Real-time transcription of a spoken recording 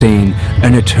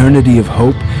eternity of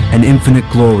hope and infinite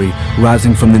glory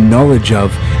rising from the knowledge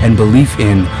of and belief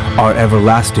in our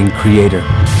everlasting Creator.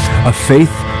 A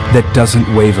faith that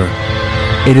doesn't waver.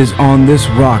 It is on this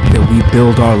rock that we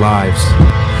build our lives.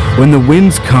 When the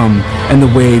winds come and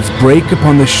the waves break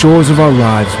upon the shores of our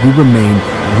lives, we remain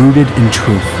rooted in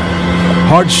truth.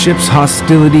 Hardships,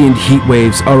 hostility, and heat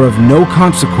waves are of no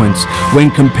consequence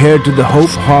when compared to the hope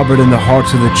harbored in the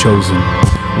hearts of the chosen.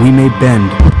 We may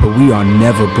bend, but we are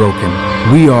never broken.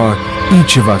 We are,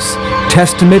 each of us,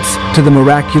 testaments to the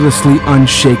miraculously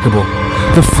unshakable.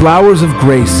 The flowers of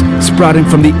grace sprouting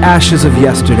from the ashes of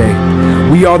yesterday.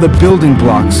 We are the building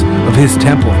blocks of His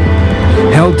temple,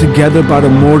 held together by the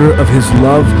mortar of His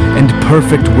love and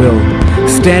perfect will.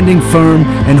 Standing firm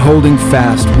and holding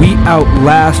fast, we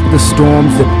outlast the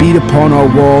storms that beat upon our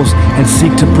walls and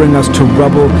seek to bring us to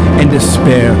rubble and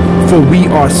despair, for we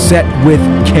are set with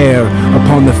care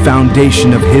upon the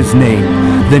foundation of His name,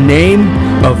 the name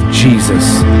of Jesus.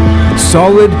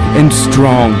 Solid and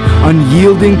strong,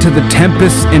 unyielding to the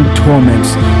tempests and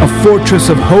torments, a fortress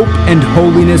of hope and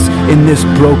holiness in this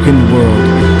broken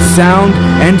world. Sound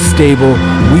and stable,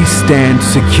 we stand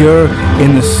secure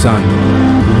in the sun.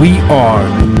 We are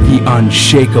the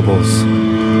Unshakables.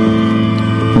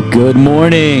 Good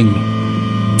morning.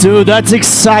 Dude, that's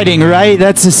exciting, right?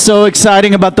 That's just so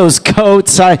exciting about those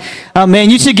coats.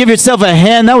 Man, you should give yourself a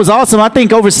hand. That was awesome. I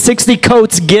think over 60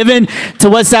 coats given to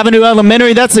West Avenue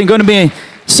Elementary. That's going to be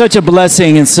such a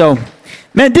blessing. And so,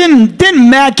 man, didn't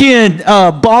Mackie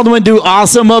and Baldwin do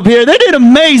awesome up here? They did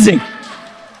amazing.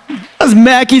 That was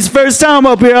Mackie's first time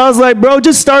up here. I was like, bro,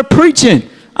 just start preaching.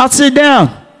 I'll sit down.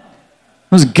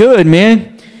 It was good,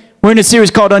 man. We're in a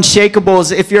series called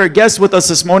Unshakables. If you're a guest with us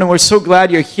this morning, we're so glad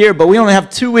you're here, but we only have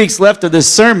 2 weeks left of this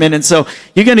sermon, and so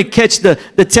you're going to catch the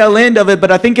tail end of it,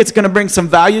 but I think it's going to bring some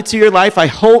value to your life. I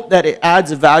hope that it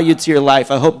adds value to your life.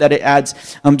 I hope that it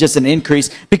adds just an increase,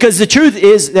 because the truth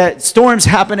is that storms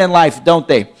happen in life, don't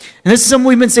they? And this is something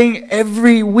we've been saying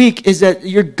every week, is that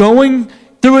you're going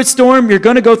through a storm, you're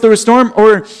going to go through a storm,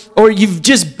 or you've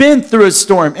just been through a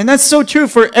storm. And that's so true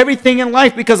for everything in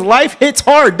life, because life hits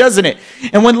hard, doesn't it?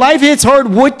 And when life hits hard,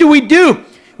 what do? We go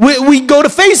to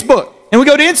Facebook, and we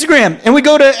go to Instagram, and we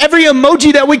go to every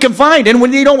emoji that we can find. And when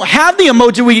they don't have the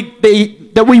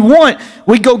emoji that we want,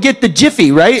 we go get the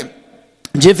Jiffy, right?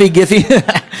 Jiffy, Giffy,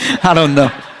 I don't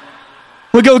know.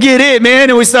 We go get it, man,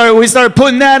 and we start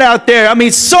putting that out there. I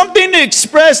mean, something to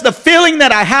express the feeling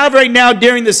that I have right now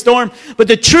during the storm. But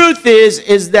the truth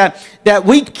is that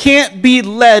we can't be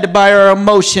led by our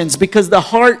emotions, because the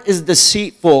heart is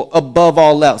deceitful above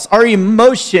all else. Our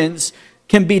emotions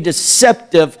can be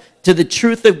deceptive to the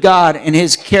truth of God and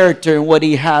His character and what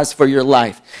He has for your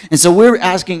life. And so we're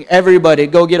asking everybody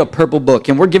to go get a purple book,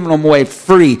 and we're giving them away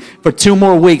free for 2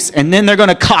 more weeks, and then they're going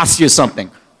to cost you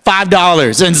something.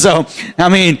 $5. And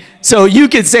so you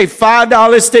can save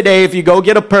 $5 today if you go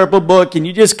get a purple book, and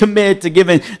you just commit to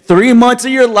giving 3 months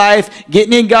of your life,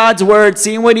 getting in God's word,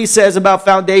 seeing what He says about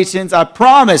foundations. I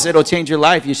promise it'll change your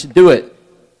life. You should do it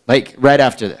like right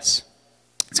after this.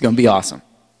 It's going to be awesome.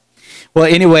 Well,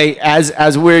 anyway,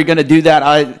 as we're going to do that,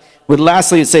 I would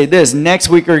lastly say this. Next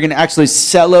week, we're going to actually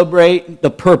celebrate the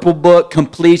Purple Book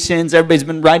completions. Everybody's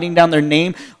been writing down their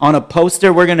name on a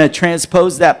poster. We're going to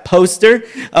transpose that poster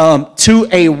to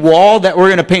a wall that we're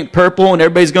going to paint purple, and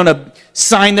everybody's going to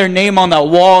sign their name on that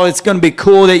wall. It's going to be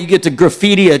cool that you get to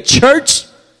graffiti a church.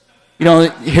 You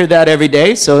don't hear that every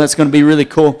day, so that's going to be really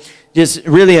cool. Just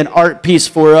really an art piece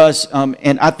for us,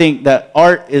 and I think that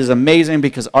art is amazing,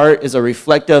 because art is a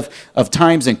reflective of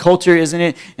times and culture, isn't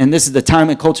it? And this is the time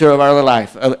and culture of our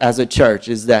life as a church,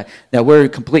 is that we're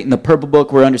completing the Purple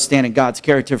Book, we're understanding God's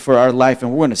character for our life,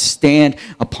 and we're going to stand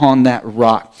upon that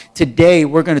rock. Today,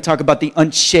 we're going to talk about the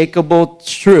unshakable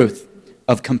truth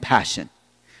of compassion.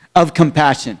 Of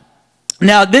compassion.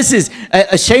 Now, this is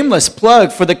a shameless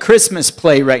plug for the Christmas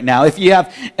play right now. If you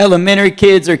have elementary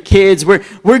kids or kids, we're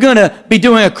going to be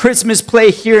doing a Christmas play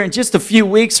here in just a few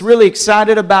weeks. Really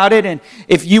excited about it. And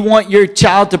if you want your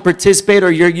child to participate,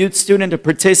 or your youth student to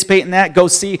participate in that, go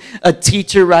see a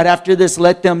teacher right after this.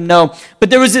 Let them know. But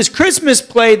there was this Christmas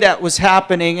play that was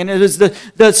happening, and it was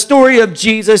the story of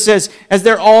Jesus as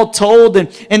they're all told.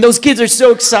 And those kids are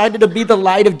so excited to be the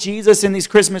light of Jesus in these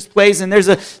Christmas plays. And there's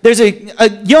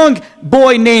a young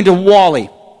boy named Wally.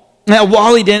 Now,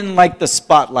 Wally didn't like the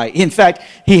spotlight. In fact,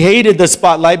 he hated the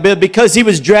spotlight, but because he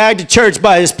was dragged to church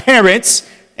by his parents,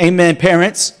 amen,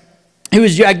 parents, he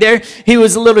was dragged there. He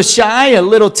was a little shy, a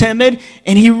little timid,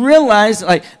 and he realized,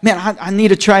 man, I need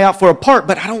to try out for a part,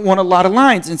 but I don't want a lot of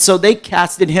lines. And so they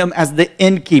casted him as the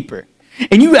innkeeper.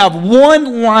 And you have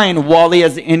one line, Wally,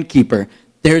 as the innkeeper.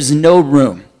 There's no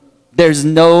room. There's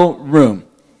no room.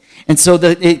 And so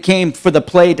it came for the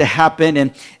play to happen.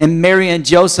 And Mary and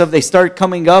Joseph, they start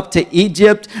coming up to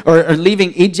Egypt or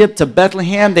leaving Egypt to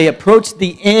Bethlehem. They approach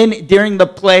the inn during the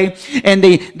play and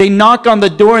they knock on the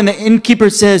door and the innkeeper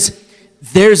says,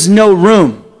 "There's no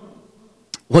room."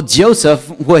 Well, Joseph,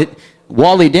 what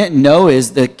Wally didn't know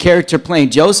is the character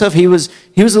playing Joseph, he was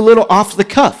a little off the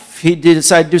cuff. He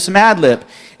decided to do some ad lib.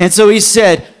 And so he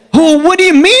said, "Oh, what do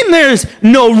you mean there's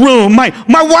no room? My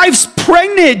wife's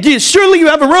pregnant. Surely you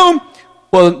have a room."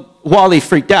 Well, Wally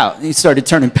freaked out. He started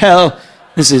turning pale.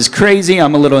 "This is crazy.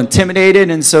 I'm a little intimidated."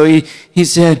 And so he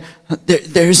said,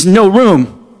 "There's no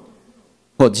room."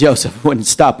 Well, Joseph wouldn't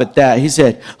stop at that. He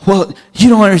said, "Well, you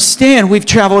don't understand. We've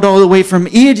traveled all the way from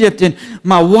Egypt, and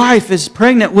my wife is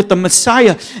pregnant with the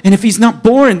Messiah. And if he's not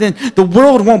born, then the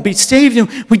world won't be saved. And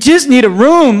we just need a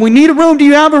room. We need a room. Do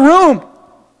you have a room?"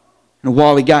 And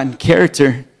Wally got in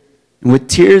character, and with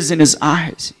tears in his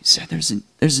eyes, he said,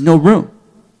 there's no room.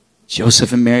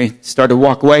 Joseph and Mary started to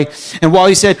walk away. And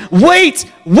Wally said, wait,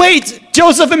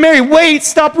 Joseph and Mary, wait,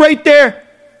 stop right there.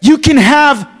 You can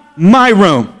have my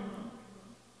room.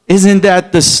 Isn't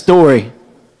that the story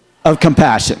of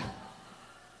compassion?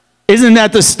 Isn't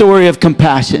that the story of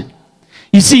compassion?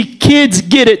 You see, kids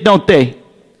get it, don't they?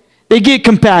 They get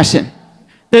compassion.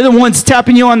 They're the ones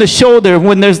tapping you on the shoulder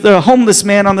when there's the homeless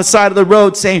man on the side of the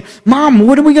road saying, "Mom,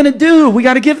 what are we going to do? We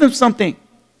got to give them something."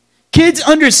 Kids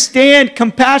understand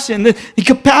compassion. The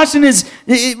compassion it's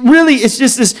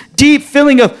just this deep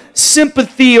feeling of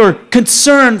sympathy or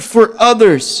concern for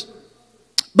others.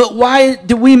 But why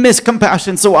do we miss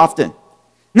compassion so often?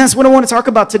 And that's what I want to talk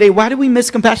about today. Why do we miss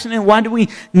compassion, and why do we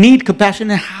need compassion,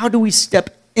 and how do we step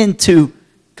into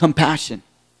compassion?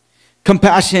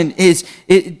 Compassion is,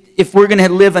 if we're going to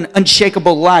live an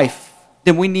unshakable life,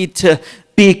 then we need to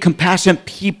be compassionate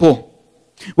people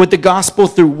with the gospel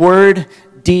through word,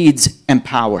 deeds, and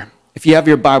power. If you have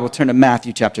your Bible, turn to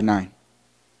Matthew chapter 9.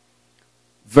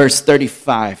 Verse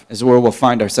 35 is where we'll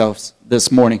find ourselves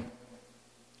this morning.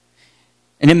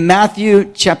 And in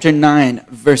Matthew chapter 9,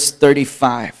 verse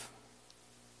 35,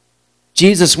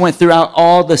 Jesus went throughout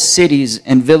all the cities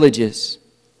and villages,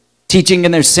 teaching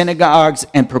in their synagogues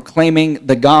and proclaiming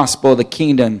the gospel of the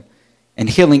kingdom and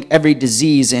healing every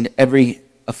disease and every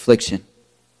affliction.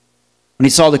 When he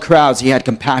saw the crowds, he had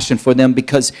compassion for them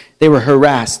because they were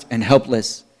harassed and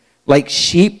helpless, like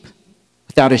sheep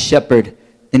without a shepherd.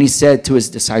 Then he said to his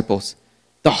disciples,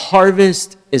 "The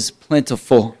harvest is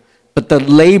plentiful, but the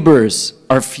laborers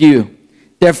are few.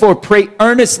 Therefore, pray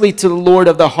earnestly to the Lord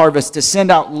of the harvest to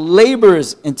send out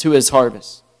laborers into his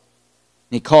harvest."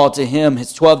 And he called to him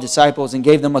his 12 disciples and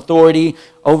gave them authority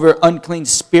over unclean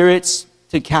spirits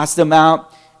to cast them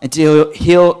out and to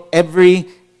heal every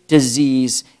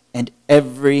disease and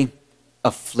every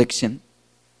affliction.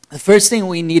 The first thing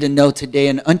we need to know today,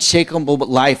 an unshakable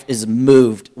life is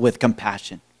moved with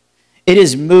compassion. It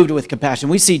is moved with compassion.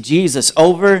 We see Jesus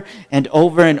over and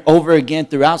over and over again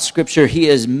throughout Scripture. He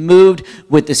is moved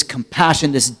with this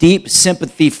compassion, this deep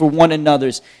sympathy for one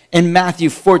another. In Matthew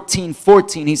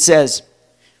 14:14, he says,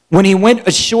 "When he went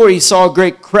ashore, he saw a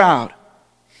great crowd,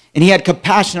 and he had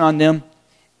compassion on them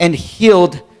and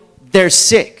healed their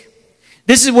sick."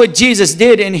 This is what Jesus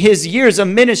did in his years of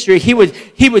ministry. He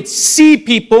would see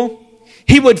people,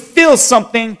 he would feel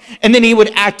something, and then he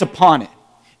would act upon it.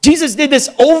 Jesus did this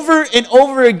over and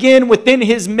over again within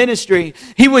his ministry.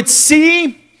 He would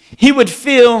see, he would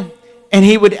feel, and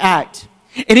he would act.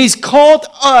 And he's called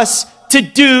us to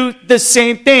do the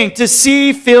same thing, to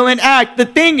see, feel, and act. The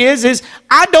thing is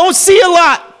I don't see a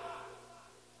lot.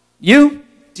 You?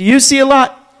 Do you see a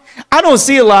lot? I don't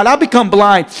see a lot. I become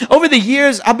blind. Over the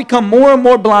years, I become more and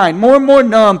more blind, more and more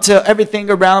numb to everything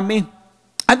around me.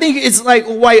 I think it's like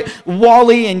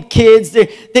Wally and kids,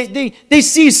 they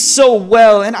see so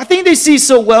well. And I think they see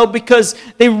so well because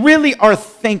they really are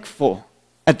thankful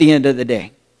at the end of the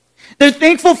day. They're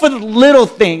thankful for the little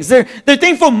things. They're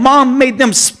thankful mom made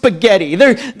them spaghetti.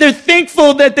 They're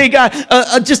thankful that they got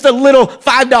just a little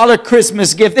 $5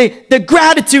 Christmas gift. The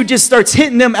gratitude just starts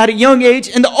hitting them at a young age.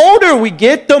 And the older we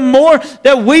get, the more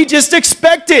that we just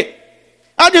expect it.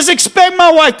 I just expect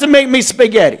my wife to make me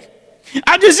spaghetti.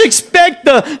 I just expect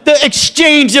the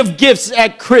exchange of gifts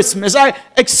at Christmas. I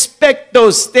expect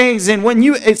those things. And when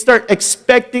you start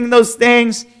expecting those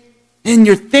things, then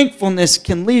your thankfulness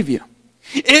can leave you.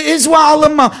 It's why I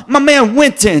love my man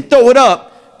Winton, Throw It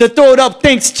Up. The Throw It Up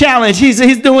Thanks Challenge. He's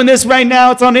doing this right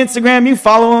now. It's on Instagram. You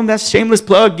follow him. That's a shameless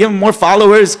plug. Give him more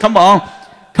followers. Come on.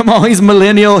 He's a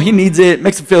millennial. He needs it.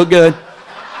 Makes him feel good.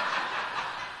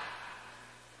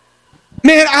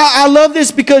 Man, I love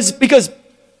this because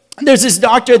there's this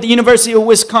doctor at the University of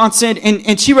Wisconsin,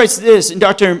 and she writes this, and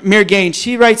Dr. Mir Gain,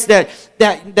 she writes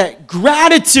that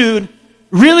gratitude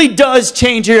really does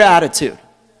change your attitude.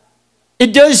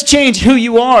 It does change who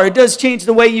you are. It does change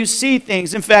the way you see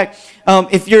things. In fact,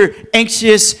 if you're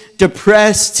anxious,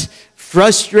 depressed,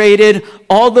 frustrated,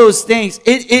 all those things,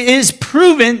 it is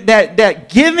proven that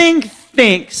giving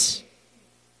thanks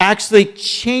actually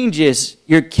changes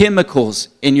your chemicals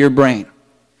in your brain.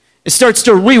 It starts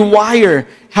to rewire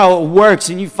how it works,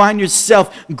 and you find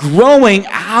yourself growing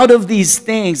out of these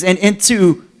things and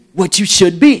into what you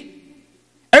should be.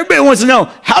 Everybody wants to know,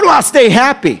 how do I stay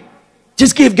happy?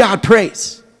 Just give God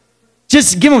praise.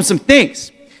 Just give him some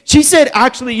things. She said,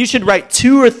 actually, you should write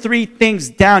 2 or 3 things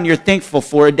down you're thankful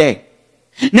for a day.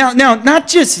 Now, not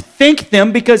just thank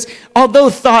them, because although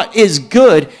thought is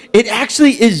good, it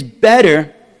actually is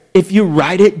better if you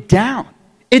write it down.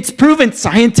 It's proven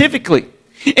scientifically.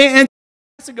 And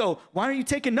ago, why are you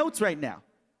taking notes right now?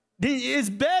 It's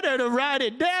better to write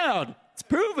it down. It's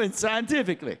proven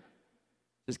scientifically.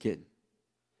 Just kidding.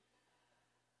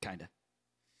 Kind of.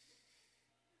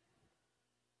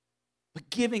 But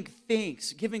giving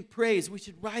thanks, giving praise, we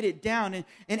should write it down.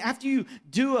 And after you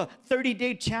do a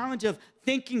 30-day challenge of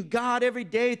thanking God every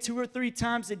day, 2 or 3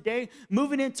 times a day,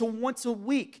 moving into once a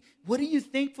week, what are you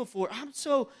thankful for? I'm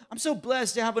so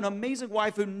blessed to have an amazing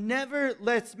wife who never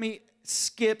lets me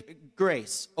skip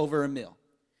grace over a meal.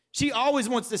 She always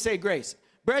wants to say grace.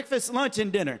 Breakfast, lunch,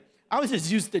 and dinner. I was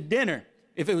just used to dinner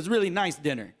if it was really nice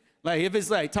dinner. Like if it's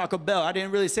like Taco Bell, I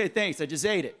didn't really say thanks, I just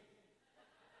ate it.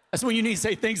 That's when you need to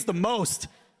say thanks the most.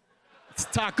 It's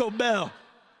Taco Bell.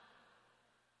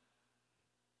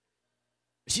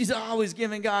 She's always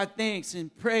giving God thanks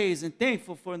and praise and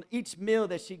thankful for each meal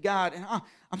that she got. And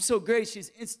I'm so grateful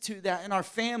she's instituted that in our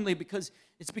family, because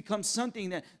it's become something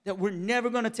that we're never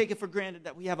going to take it for granted,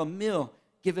 that we have a meal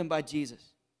given by Jesus.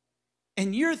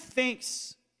 And your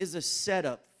thanks is a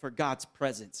setup for God's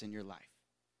presence in your life.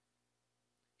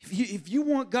 If you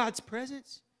want God's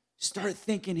presence, start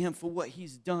thanking him for what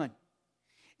he's done.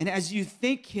 And as you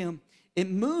thank him, it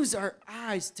moves our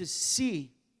eyes to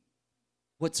see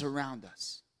what's around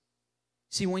us.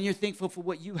 See, when you're thankful for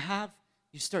what you have,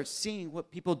 you start seeing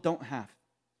what people don't have.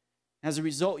 As a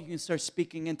result, you can start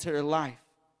speaking into their life.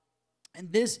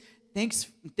 And this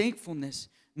thankfulness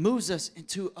moves us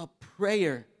into a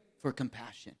prayer for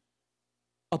compassion.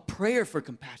 A prayer for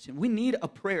compassion. We need a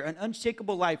prayer. An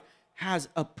unshakable life has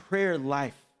a prayer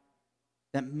life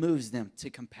that moves them to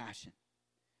compassion.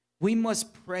 We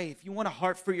must pray. If you want a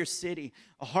heart for your city,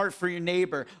 a heart for your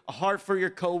neighbor, a heart for your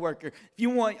coworker, if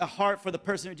you want a heart for the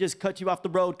person who just cut you off the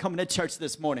road coming to church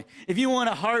this morning, if you want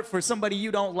a heart for somebody you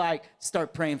don't like,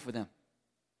 start praying for them.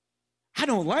 I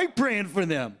don't like praying for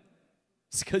them.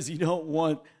 It's because you don't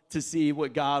want to see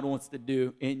what God wants to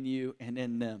do in you and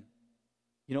in them.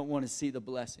 You don't want to see the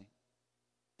blessing.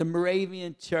 The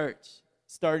Moravian church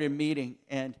started meeting,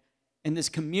 and in this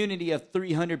community of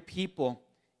 300 people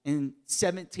in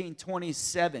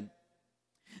 1727,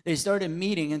 they started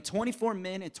meeting, and 24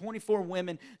 men and 24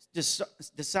 women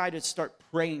decided to start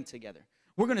praying together.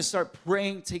 We're going to start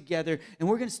praying together, and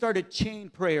we're going to start a chain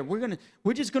prayer.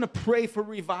 We're just going to pray for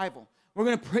revival. We're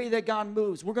going to pray that God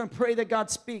moves. We're going to pray that God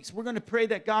speaks. We're going to pray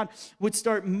that God would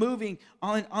start moving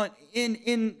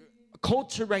in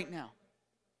culture right now.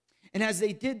 And as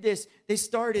they did this, they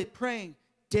started praying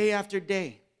day after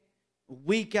day,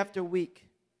 week after week,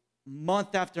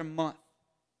 month after month,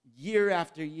 year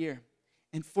after year.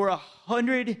 And for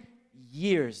 100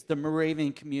 years, the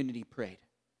Moravian community prayed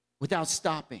without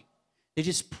stopping. They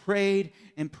just prayed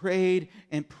and prayed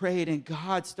and prayed, and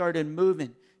God started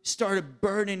moving, started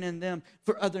burdening them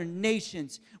for other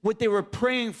nations. What they were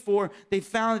praying for, they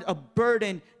found a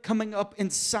burden coming up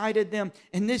inside of them.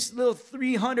 And this little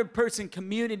 300-person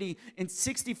community in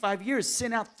 65 years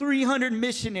sent out 300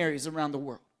 missionaries around the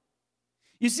world.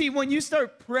 You see, when you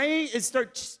start praying, it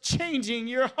starts changing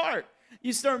your heart.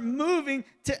 You start moving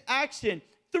to action.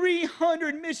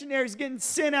 300 missionaries getting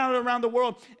sent out around the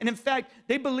world. And in fact,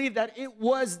 they believe that it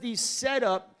was the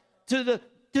setup to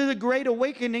the Great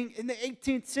Awakening in the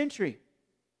 18th century.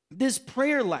 This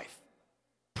prayer life.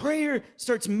 Prayer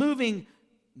starts moving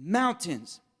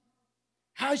mountains.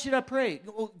 How should I pray?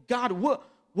 Well, God, what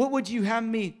would you have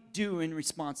me do in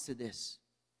response to this?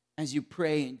 As you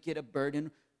pray and get a burden,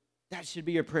 that should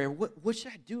be your prayer. What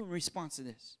should I do in response to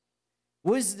this?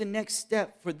 What is the next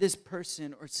step for this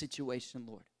person or situation,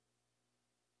 Lord?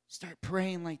 Start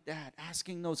praying like that,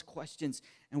 asking those questions,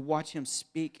 and watch him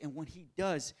speak. And when he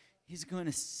does, he's going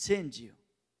to send you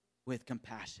with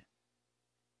compassion.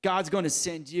 God's going to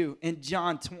send you. In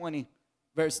John 20,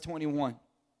 verse 21,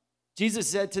 Jesus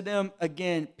said to them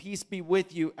again, peace be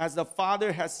with you. As the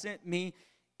Father has sent me,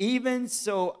 even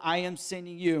so I am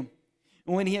sending you.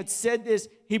 And when he had said this,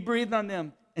 he breathed on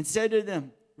them and said to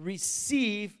them,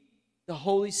 receive the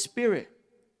Holy Spirit.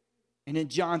 And in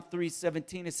John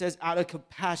 3:17, it says, out of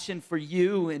compassion for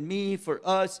you and me, for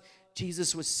us,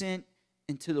 Jesus was sent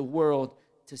into the world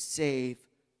to save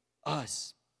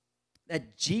us.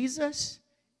 That Jesus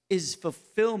is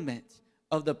fulfillment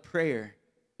of the prayer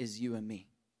is you and me.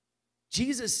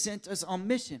 Jesus sent us on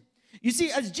mission. You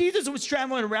see, as Jesus was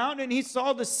traveling around and he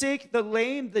saw the sick, the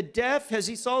lame, the deaf, as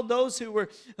he saw those who were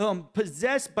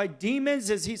possessed by demons,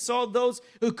 as he saw those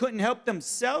who couldn't help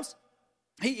themselves,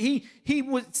 he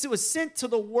was sent to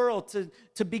the world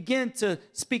to begin to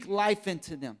speak life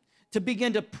into them, to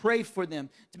begin to pray for them,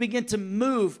 to begin to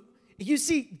move. You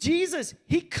see, Jesus,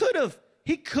 he could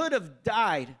have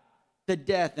died the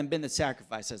death and been the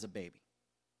sacrifice as a baby.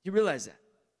 You realize that?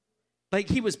 Like,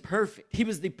 he was perfect. He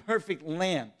was the perfect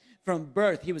lamb. From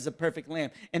birth, he was a perfect lamb.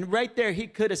 And right there, he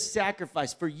could have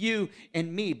sacrificed for you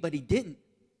and me, but he didn't.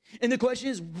 And the question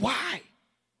is, why?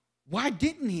 Why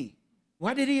didn't he?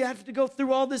 Why did he have to go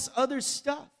through all this other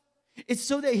stuff? It's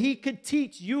so that he could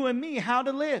teach you and me how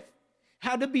to live,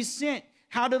 how to be sent,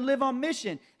 how to live on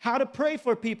mission, how to pray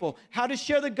for people, how to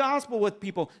share the gospel with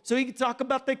people, so he could talk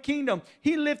about the kingdom.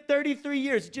 He lived 33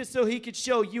 years just so he could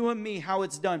show you and me how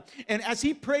it's done. And as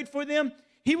he prayed for them,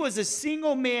 he was a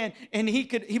single man, and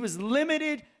he was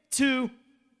limited to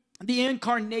the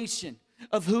incarnation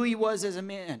of who he was as a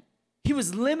man. He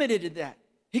was limited to that.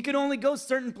 He could only go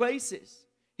certain places.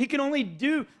 He could only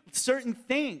do certain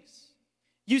things.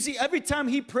 You see, every time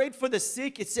he prayed for the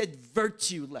sick, it said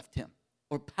virtue left him,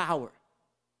 or power.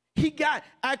 He got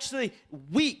actually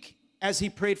weak as he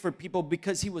prayed for people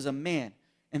because he was a man,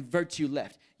 and virtue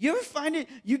left. You ever find it,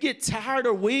 you get tired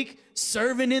or weak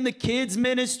serving in the kids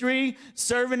ministry,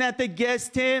 serving at the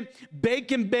guest tent,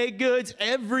 baking baked goods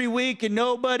every week, and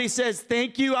nobody says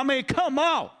thank you? I mean, come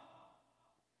on.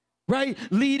 Right?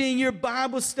 Leading your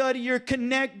Bible study, your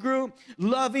connect group,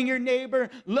 loving your neighbor,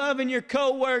 loving your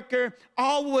coworker,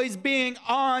 always being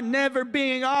on, never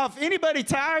being off. Anybody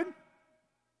tired?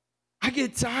 I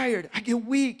get tired. I get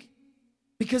weak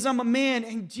because I'm a man,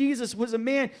 and Jesus was a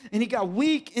man, and he got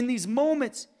weak in these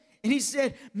moments. And he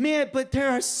said, man, but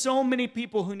there are so many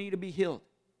people who need to be healed.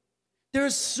 There are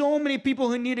so many people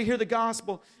who need to hear the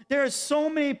gospel. There are so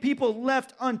many people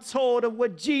left untold of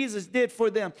what Jesus did for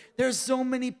them. There are so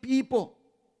many people.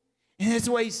 And that's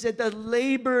why he said the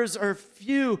laborers are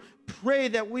few. Pray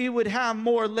that we would have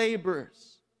more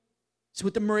laborers. So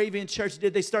what the Moravian church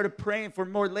did, they started praying for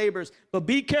more laborers. But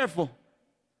be careful,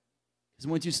 because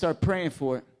once you start praying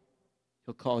for it,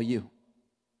 he'll call you.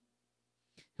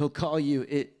 He'll call you.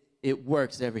 It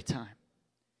works every time,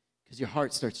 because your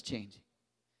heart starts changing.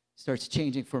 Starts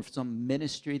changing for some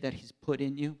ministry that he's put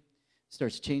in you.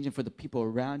 Starts changing for the people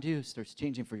around you. Starts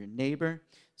changing for your neighbor.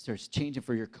 Starts changing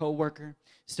for your coworker.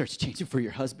 Starts changing for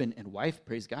your husband and wife.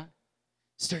 Praise God.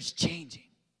 Starts changing.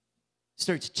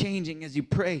 Starts changing as you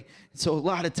pray. And so a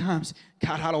lot of times,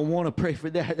 God, I don't want to pray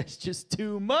for that. That's just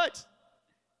too much.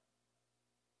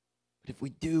 But if we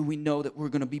do, we know that we're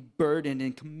going to be burdened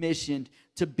and commissioned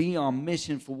to be on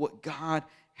mission for what God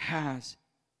has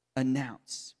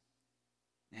announced.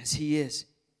 As he is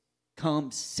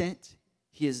sent,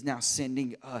 he is now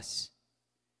sending us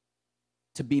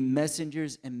to be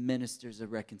messengers and ministers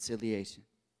of reconciliation.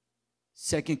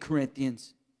 2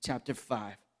 Corinthians chapter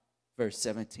 5, verse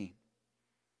 17.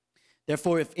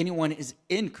 Therefore, if anyone is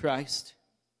in Christ,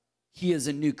 he is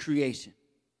a new creation.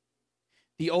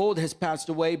 The old has passed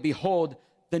away. Behold,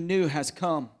 the new has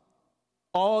come.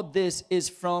 All this is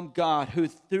from God, who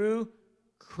through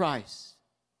Christ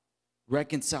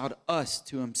reconciled us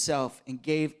to himself and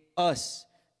gave us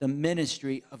the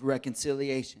ministry of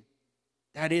reconciliation.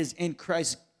 That is, in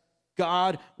Christ,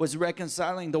 God was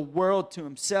reconciling the world to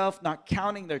himself, not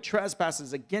counting their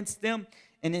trespasses against them,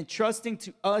 and entrusting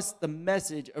to us the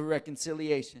message of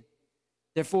reconciliation.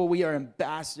 Therefore, we are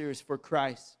ambassadors for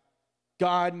Christ,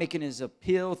 God making his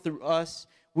appeal through us.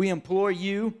 We implore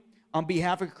you on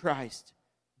behalf of Christ,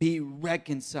 be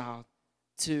reconciled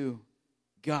to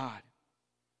God.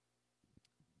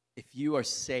 If you are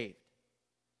saved,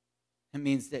 it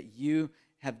means that you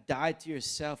have died to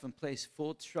yourself and placed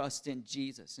full trust in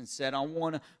Jesus and said, I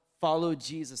want to follow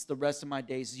Jesus the rest of my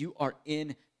days. You are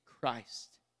in Christ.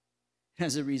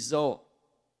 As a result,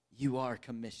 you are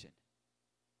commissioned.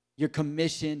 You're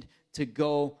commissioned to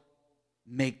go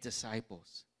make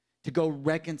disciples, to go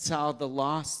reconcile the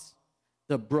lost,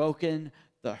 the broken,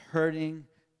 the hurting,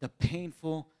 the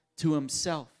painful to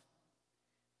himself.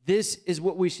 This is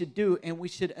what we should do, and we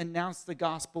should announce the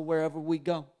gospel wherever we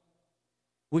go.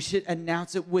 We should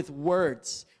announce it with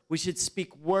words. We should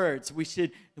speak words.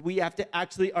 We have to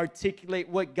actually articulate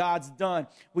what God's done.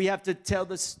 We have to tell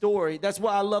the story. That's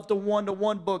why I love the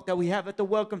one-to-one book that we have at the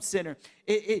Welcome Center.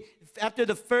 After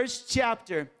the first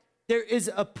chapter, there is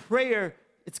a prayer.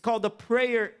 It's called the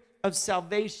prayer of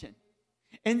salvation.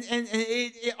 And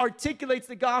it articulates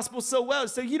the gospel so well.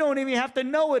 So you don't even have to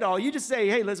know it all. You just say,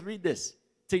 hey, let's read this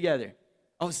together.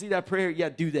 Oh, see that prayer? Yeah,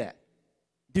 do that.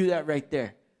 Do that right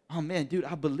there. Oh, man, dude,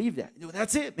 I believe that.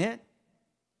 That's it, man.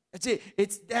 That's it.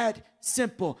 It's that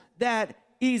simple, that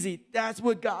easy. That's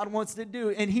what God wants to do.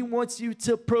 And he wants you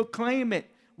to proclaim it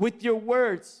with your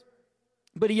words.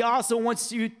 But he also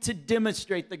wants you to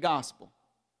demonstrate the gospel.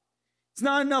 It's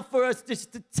not enough for us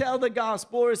just to tell the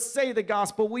gospel or say the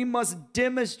gospel. We must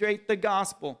demonstrate the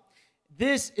gospel.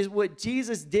 This is what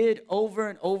Jesus did over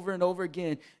and over and over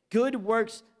again. Good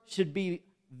works should be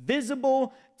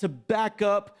visible to back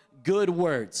up good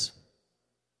words.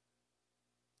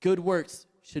 Good works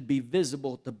should be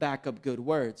visible to back up good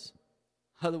words.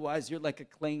 Otherwise, you're like a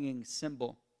clanging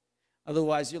cymbal.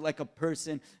 Otherwise, you're like a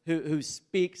person who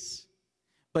speaks,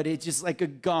 but it's just like a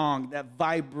gong that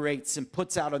vibrates and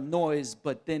puts out a noise,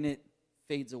 but then it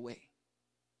fades away.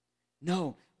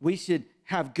 No, we should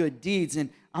have good deeds. And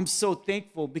I'm so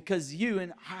thankful because you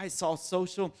and I saw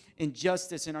social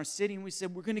injustice in our city, and we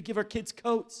said, we're going to give our kids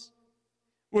coats.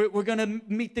 We're going to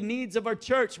meet the needs of our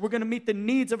church. We're going to meet the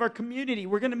needs of our community.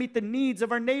 We're going to meet the needs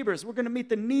of our neighbors. We're going to meet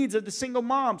the needs of the single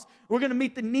moms. We're going to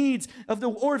meet the needs of the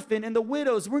orphan and the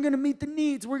widows. We're going to meet the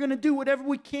needs. We're going to do whatever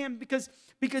we can because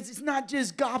it's not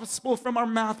just gospel from our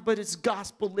mouth, but it's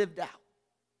gospel lived out.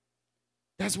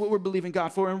 That's what we're believing God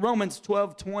for. In Romans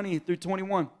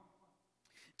 12:20-21,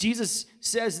 Jesus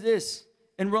says this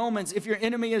in Romans, if your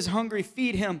enemy is hungry,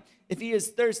 feed him. If he is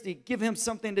thirsty, give him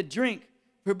something to drink.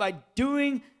 For by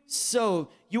doing so,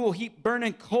 you will heap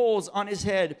burning coals on his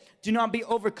head. Do not be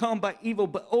overcome by evil,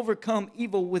 but overcome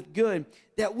evil with good.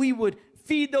 That we would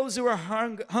feed those who are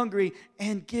hungry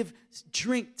and give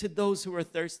drink to those who are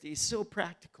thirsty. It's so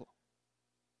practical.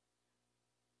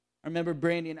 I remember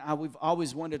Brandy and I, we've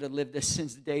always wanted to live this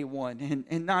since day one.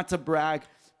 And not to brag,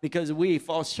 because we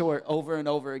fall short over and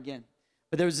over again.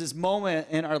 But there was this moment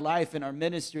in our life, in our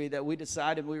ministry, that we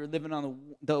decided we were living on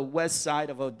the west side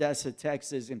of Odessa,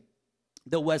 Texas. And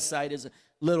the west side is a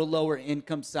little lower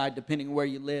income side, depending on where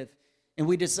you live. And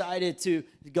we decided to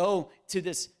go to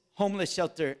this homeless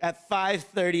shelter at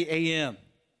 5:30 a.m.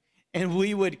 And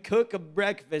we would cook a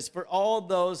breakfast for all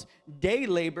those day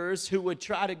laborers who would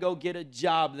try to go get a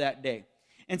job that day.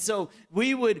 And so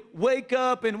we would wake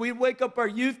up and we'd wake up our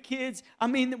youth kids. I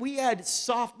mean, we had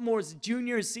sophomores,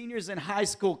 juniors, seniors in high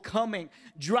school coming,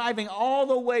 driving all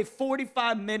the way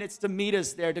 45 minutes to meet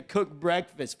us there to cook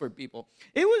breakfast for people.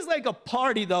 It was like a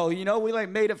party though, we like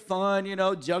made it fun,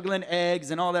 juggling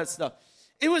eggs and all that stuff.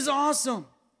 It was awesome.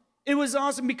 It was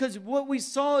awesome because what we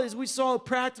saw is we saw a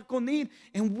practical need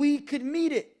and we could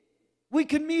meet it. We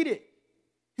could meet it.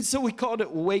 And so we called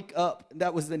it Wake Up.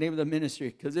 That was the name of the ministry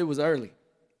because it was early.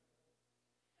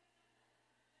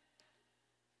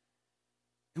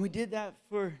 And we did that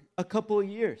for a couple of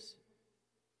years.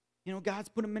 God's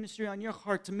put a ministry on your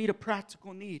heart to meet a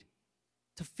practical need,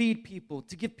 to feed people,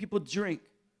 to give people drink.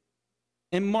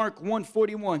 In Mark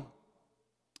 1:41,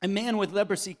 a man with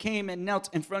leprosy came and knelt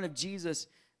in front of Jesus,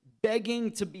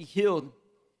 begging to be healed.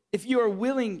 If you are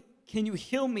willing, can you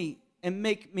heal me and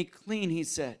make me clean, he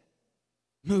said.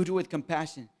 Moved with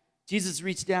compassion, Jesus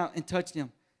reached out and touched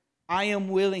him. I am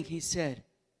willing, he said,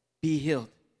 be healed.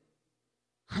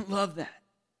 I love that.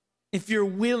 If you're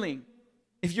willing,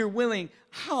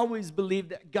 I always believe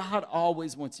that God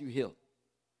always wants you healed.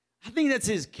 I think that's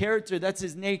his character, that's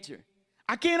his nature.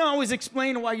 I can't always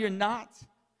explain why you're not.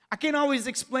 I can't always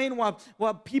explain why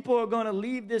people are going to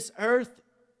leave this earth,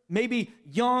 maybe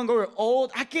young or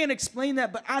old. I can't explain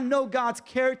that, but I know God's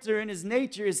character and his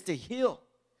nature is to heal.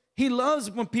 He loves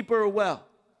when people are well.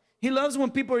 He loves when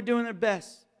people are doing their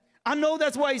best. I know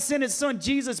that's why he sent his son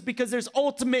Jesus, because there's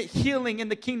ultimate healing in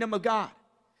the kingdom of God.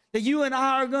 That you and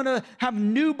I are going to have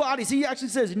new bodies. He actually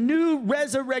says new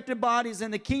resurrected bodies in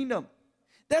the kingdom.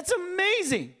 That's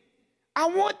amazing. I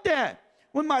want that.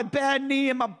 With my bad knee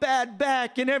and my bad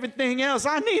back and everything else,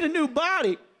 I need a new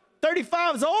body.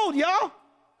 35 is old, y'all.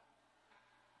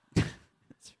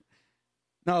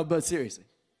 No, but seriously.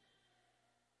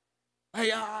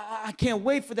 I can't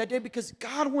wait for that day because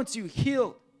God wants you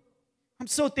healed. I'm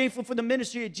so thankful for the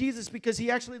ministry of Jesus because he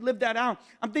actually lived that out.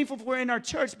 I'm thankful for it in our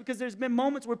church because there's been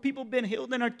moments where people have been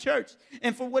healed in our church.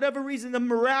 And for whatever reason, the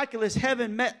miraculous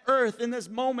heaven met earth in this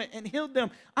moment and healed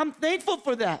them. I'm thankful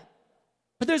for that.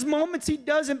 But there's moments he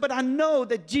doesn't, but I know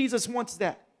that Jesus wants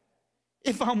that.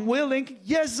 If I'm willing,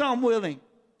 yes, I'm willing.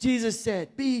 Jesus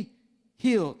said, be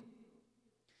healed.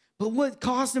 But what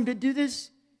caused him to do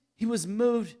this? He was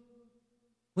moved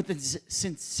with a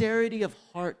sincerity of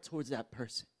heart towards that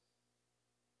person.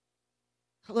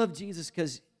 I love Jesus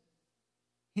because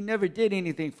he never did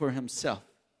anything for himself.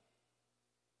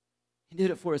 He did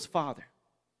it for his Father.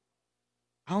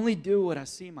 I only do what I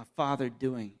see my Father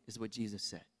doing, is what Jesus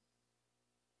said.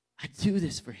 I do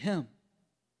this for him.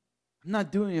 I'm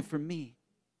not doing it for me.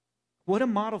 What a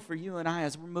model for you and I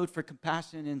as we're moved for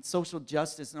compassion and social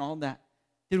justice and all that.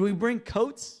 Did we bring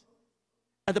coats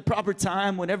at the proper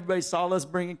time when everybody saw us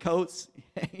bringing coats?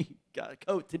 Hey, got a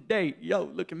coat today. Yo,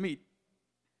 look at me.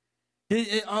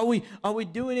 Are we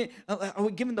doing it? Are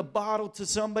we giving the bottle to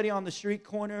somebody on the street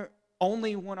corner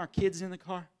only when our kid's in the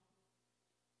car?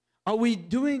 Are we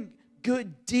doing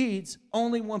good deeds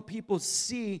only when people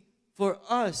see for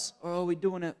us, or are we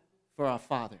doing it for our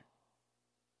Father?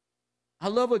 I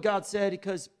love what God said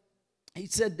because he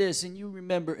said this, and you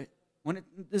remember it.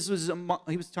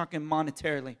 He was talking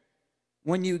monetarily.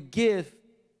 When you give,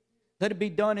 let it be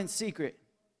done in secret.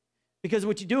 Because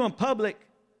what you do in public,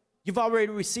 you've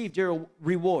already received your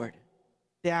reward.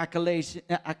 The accolades.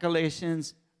 I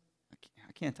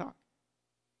can't talk.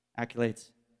 Accolades.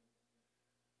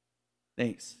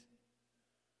 Thanks.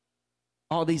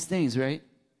 All these things, right?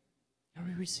 You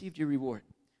already received your reward.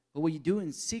 But what you do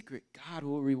in secret, God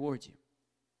will reward you.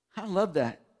 I love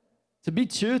that. To be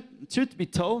truth to be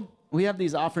told, we have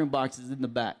these offering boxes in the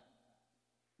back.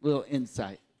 Little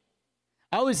insight.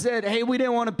 I always said, hey, we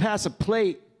didn't want to pass a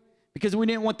plate because we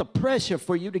didn't want the pressure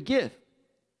for you to give.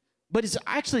 But it's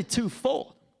actually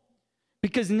twofold.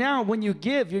 Because now when you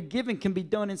give, your giving can be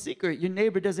done in secret. Your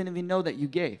neighbor doesn't even know that you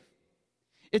gave.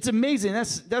 It's amazing.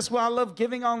 That's why I love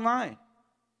giving online.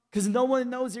 Because no one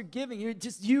knows you're giving. You're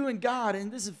just you and God. And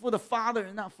this is for the Father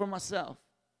and not for myself.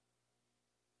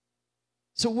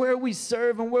 So where we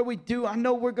serve and where we do, I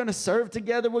know we're going to serve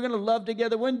together. We're going to love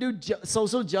together. We're going to do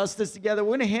social justice together.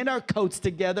 We're going to hand our coats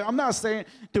together. I'm not saying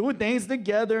doing things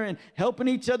together and helping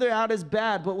each other out is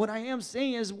bad. But what I am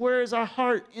saying is, where is our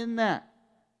heart in that?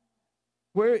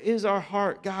 Where is our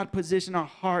heart? God positioned our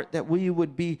heart that we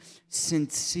would be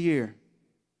sincere,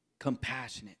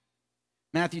 compassionate.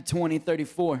 Matthew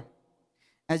 20:34.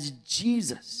 As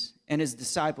Jesus and his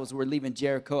disciples were leaving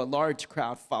Jericho, a large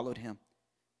crowd followed him.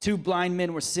 2 blind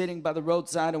men were sitting by the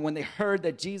roadside, and when they heard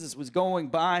that Jesus was going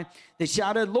by, they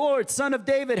shouted, Lord, Son of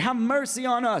David, have mercy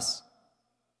on us.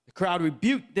 The crowd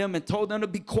rebuked them and told them to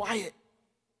be quiet.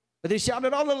 But they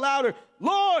shouted all the louder,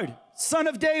 Lord, Son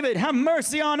of David, have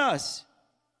mercy on us.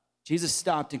 Jesus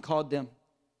stopped and called them.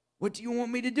 What do you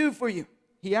want me to do for you?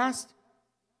 He asked.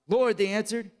 Lord, they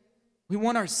answered, we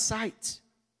want our sight.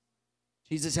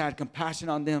 Jesus had compassion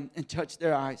on them and touched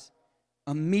their eyes.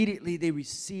 Immediately they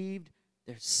received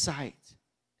their sight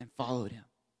and followed him.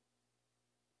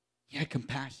 He had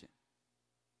compassion.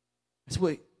 That's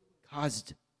what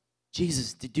caused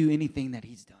Jesus to do anything that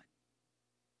he's done.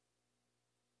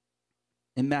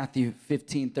 In Matthew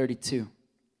 15:32,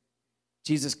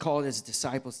 Jesus called his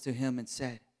disciples to him and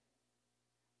said,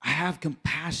 I have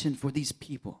compassion for these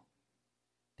people.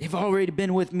 They've already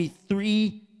been with me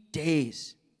 3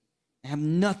 days and have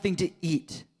nothing to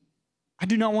eat. I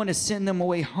do not want to send them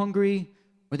away hungry,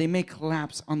 or they may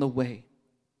collapse on the way.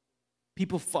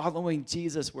 People following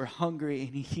Jesus were hungry,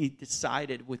 and he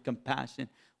decided with compassion,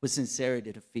 with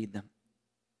sincerity, to feed them.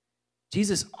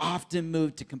 Jesus often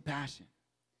moved to compassion.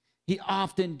 He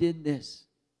often did this.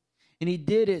 And he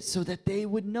did it so that they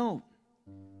would know.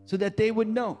 So that they would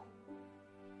know.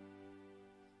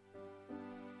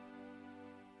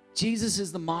 Jesus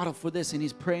is the model for this, and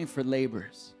he's praying for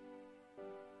laborers.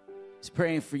 He's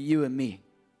praying for you and me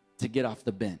to get off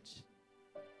the bench,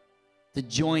 to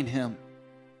join him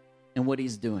in what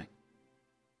he's doing.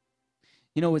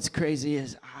 You know what's crazy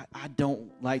is I don't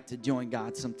like to join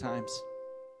God sometimes.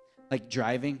 Like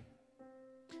driving.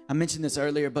 I mentioned this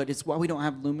earlier, but it's why we don't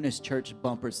have Luminous Church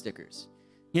bumper stickers.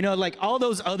 You know, like all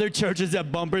those other churches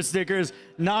that bumper stickers,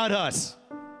 not us.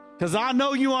 Because I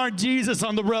know you aren't Jesus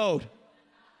on the road.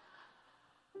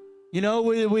 You know,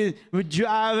 we're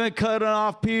driving, cutting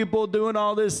off people, doing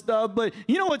all this stuff. But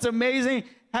you know what's amazing?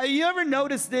 Have you ever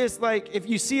noticed this? Like if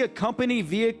you see a company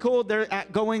vehicle, they're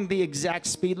going the exact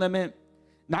speed limit,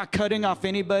 not cutting off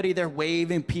anybody. They're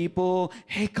waving people.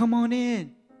 Hey, come on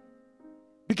in.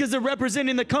 Because they're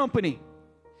representing the company.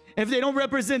 If they don't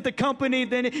represent the company,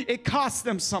 then it costs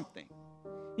them something.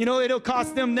 You know, it'll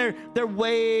cost them their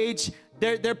wage,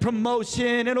 their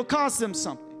promotion. It'll cost them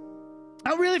something.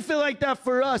 I really feel like that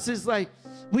for us is like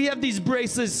we have these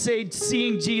bracelets say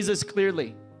seeing Jesus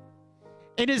clearly.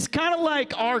 It is kind of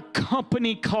like our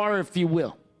company car, if you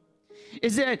will.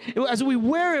 Is that as we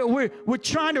wear it, we're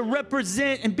trying to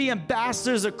represent and be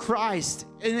ambassadors of Christ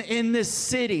in this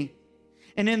city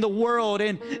and in the world.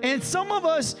 And some of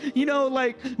us,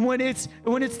 like when it's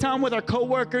time with our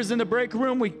coworkers in the break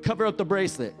room, we cover up the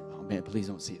bracelet. Oh man, please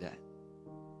don't see that.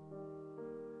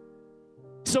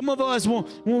 Some of us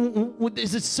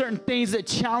there's certain things that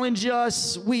challenge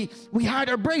us. We hide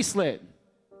our bracelet.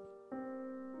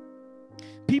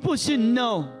 People should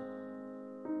know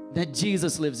that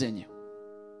Jesus lives in you.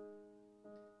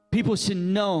 People should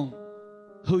know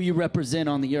who you represent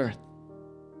on the earth.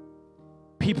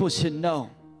 People should know.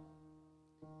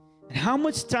 And how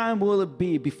much time will it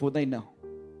be before they know?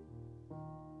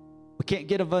 We can't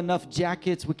get enough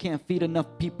jackets. We can't feed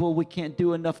enough people. We can't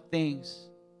do enough things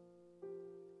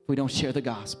if we don't share the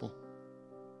gospel.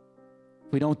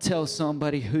 If we don't tell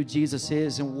somebody who Jesus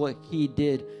is and what he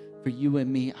did for you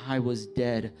and me. I was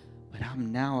dead, but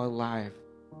I'm now alive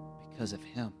because of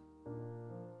him.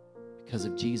 Because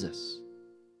of Jesus.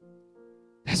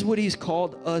 That's what he's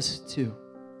called us to.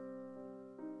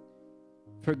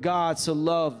 For God so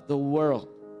loved the world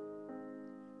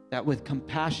that with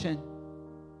compassion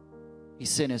he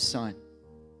sent his son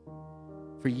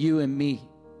for you and me.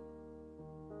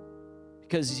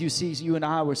 Because you see, you and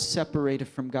I were separated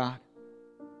from God.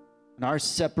 In our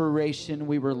separation,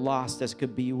 we were lost as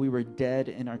could be. We were dead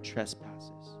in our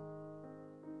trespasses.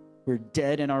 We were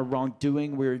dead in our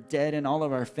wrongdoing. We were dead in all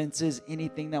of our offenses.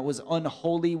 Anything that was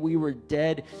unholy, we were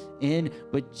dead in.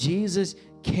 But Jesus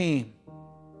came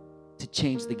to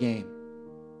change the game.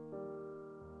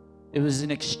 It was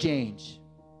an exchange.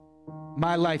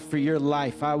 My life for your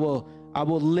life. I will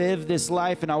live this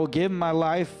life and I will give my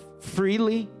life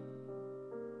freely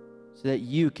so that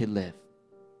you can live.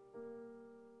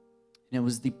 And it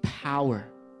was the power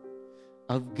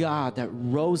of God that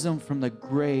rose him from the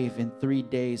grave in 3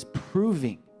 days,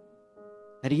 proving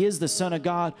that he is the Son of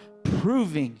God,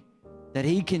 proving that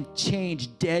he can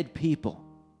change dead people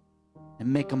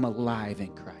and make them alive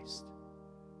in Christ.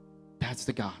 That's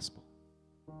the gospel.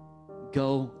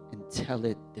 Go and tell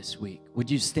it this week. Would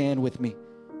you stand with me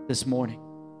this morning?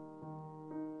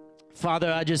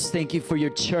 Father, I just thank you for your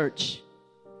church.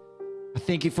 I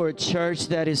thank you for a church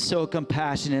that is so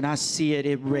compassionate. I see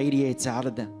it radiates out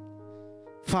of them.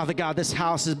 Father God, this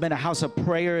house has been a house of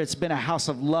prayer. It's been a house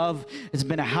of love. It's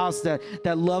been a house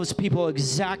that loves people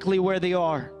exactly where they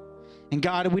are. And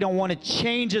God, we don't want to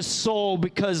change a soul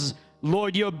because,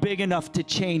 Lord, you're big enough to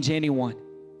change anyone.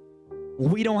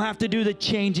 We don't have to do the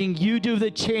changing. You do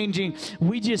the changing.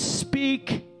 We just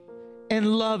speak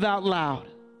and love out loud.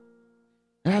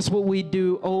 That's what we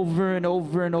do over and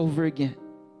over and over again.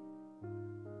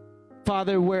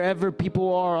 Father, wherever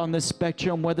people are on the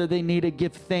spectrum, whether they need to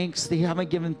give thanks, they haven't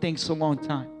given thanks a long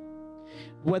time.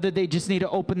 Whether they just need to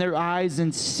open their eyes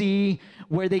and see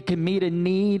where they can meet a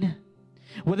need.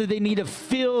 Whether they need to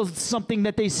feel something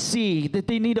that they see, that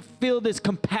they need to feel this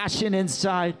compassion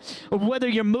inside. Or whether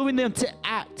you're moving them to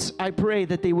act, I pray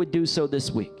that they would do so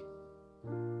this week.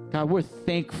 God, we're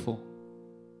thankful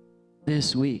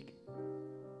this week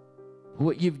for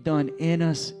what you've done in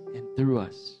us and through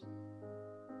us.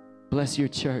 Bless your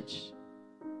church.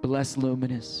 Bless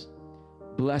Luminous.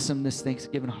 Bless them this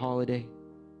Thanksgiving holiday.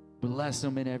 Bless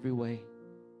them in every way.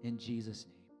 In Jesus'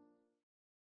 name.